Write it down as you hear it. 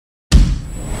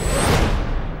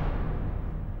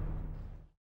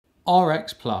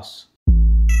RX Plus.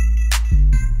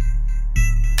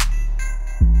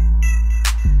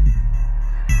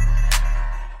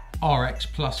 RX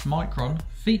Plus Micron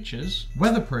features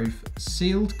weatherproof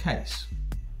sealed case,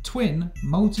 twin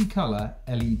multicolour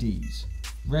LEDs,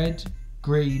 red,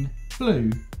 green, blue,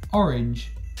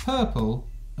 orange, purple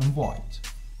and white.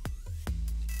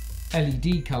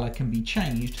 LED colour can be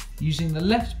changed using the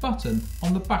left button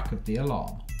on the back of the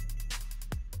alarm.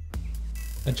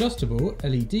 Adjustable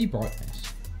LED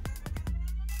brightness.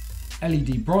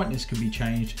 LED brightness can be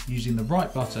changed using the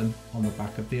right button on the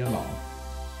back of the alarm.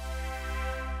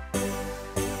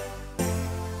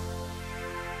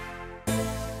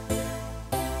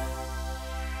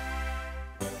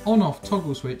 On-off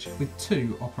toggle switch with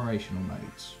 2 operational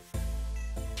modes.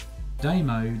 Day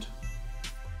mode,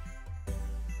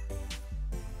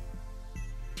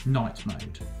 night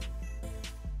mode.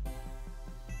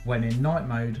 When in night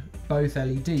mode, both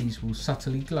LEDs will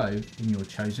subtly glow in your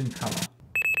chosen colour.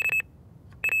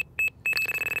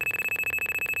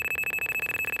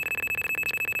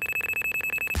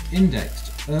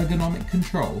 Indexed ergonomic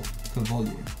control for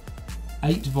volume.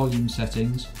 8 volume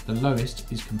settings, the lowest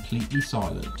is completely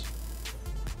silent.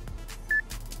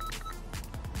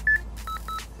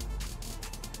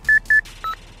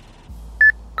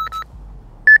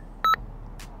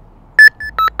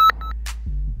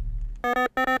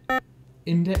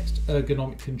 Indexed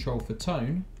ergonomic control for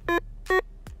tone.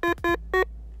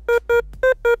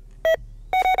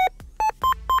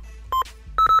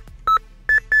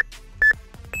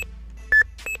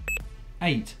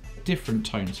 Eight different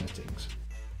tone settings.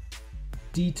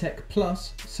 D-Tech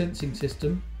Plus sensing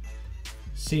system.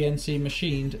 CNC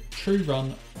machined true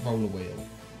run roller wheel.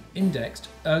 Indexed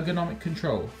ergonomic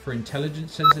control for intelligent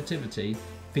sensitivity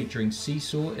featuring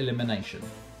seesaw elimination.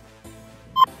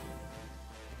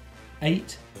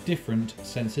 8 different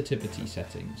sensitivity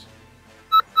settings.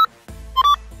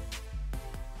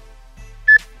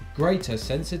 Greater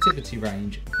sensitivity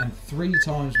range and 3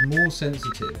 times more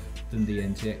sensitive than the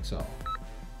NTXR.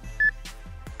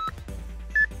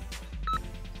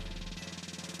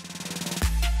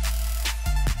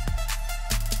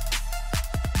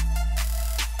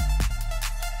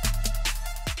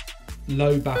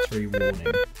 Low battery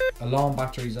warning. Alarm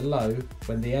batteries are low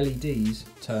when the LEDs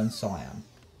turn cyan.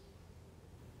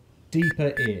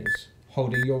 Deeper ears,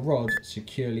 holding your rod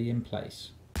securely in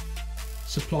place.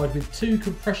 Supplied with 2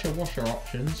 compressor washer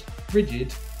options,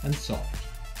 rigid and soft.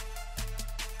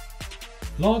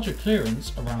 Larger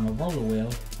clearance around the roller wheel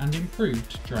and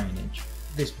improved drainage.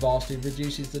 This vastly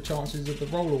reduces the chances of the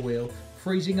roller wheel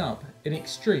freezing up in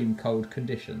extreme cold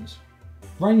conditions.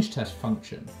 Range test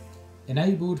function,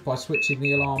 enabled by switching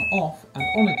the alarm off and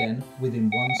on again within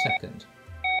 1 second.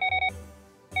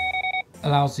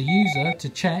 Allows the user to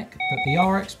check that the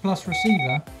RX Plus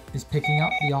receiver is picking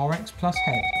up the RX Plus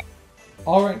head.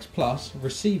 RX Plus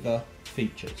receiver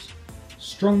features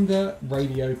stronger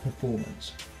radio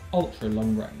performance, ultra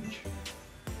long range,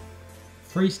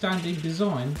 freestanding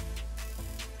design,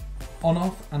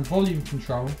 on-off and volume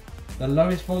control. The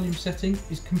lowest volume setting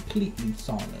is completely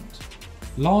silent.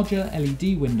 Larger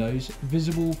LED windows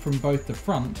visible from both the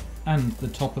front and the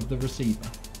top of the receiver.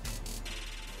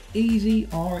 Easy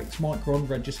RX Micron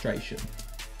registration.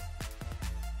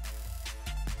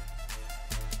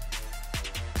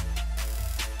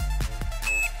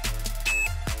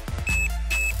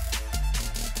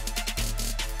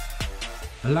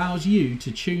 Allows you to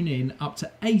tune in up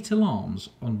to 8 alarms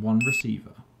on one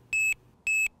receiver.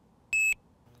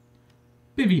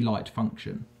 Bivvy light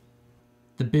function.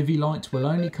 The bivvy light will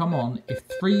only come on if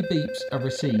 3 beeps are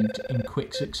received in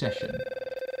quick succession.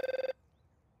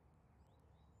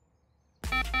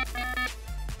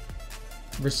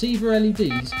 Receiver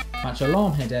LEDs match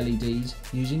alarm head LEDs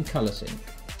using colour sync.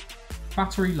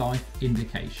 Battery life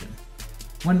indication.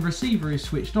 When receiver is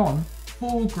switched on,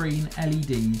 4 green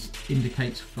LEDs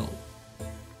indicates full.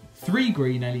 3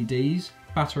 green LEDs,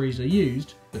 batteries are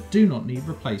used but do not need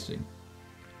replacing.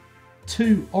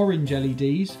 2 orange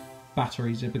LEDs,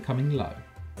 batteries are becoming low.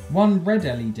 1 red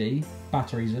LED,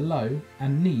 batteries are low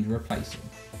and need replacing.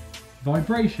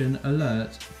 Vibration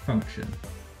alert function.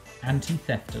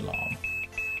 Anti-theft alarm.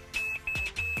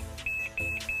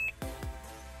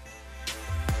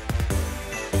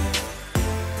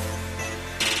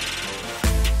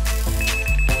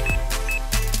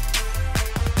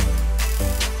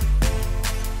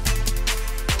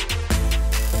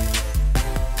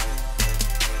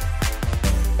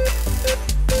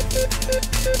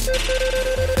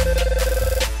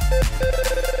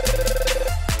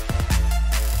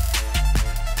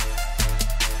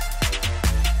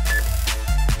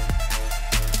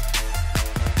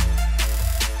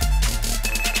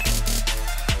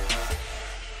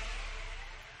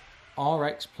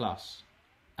 RX Plus,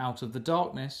 out of the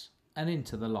darkness and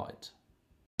into the light.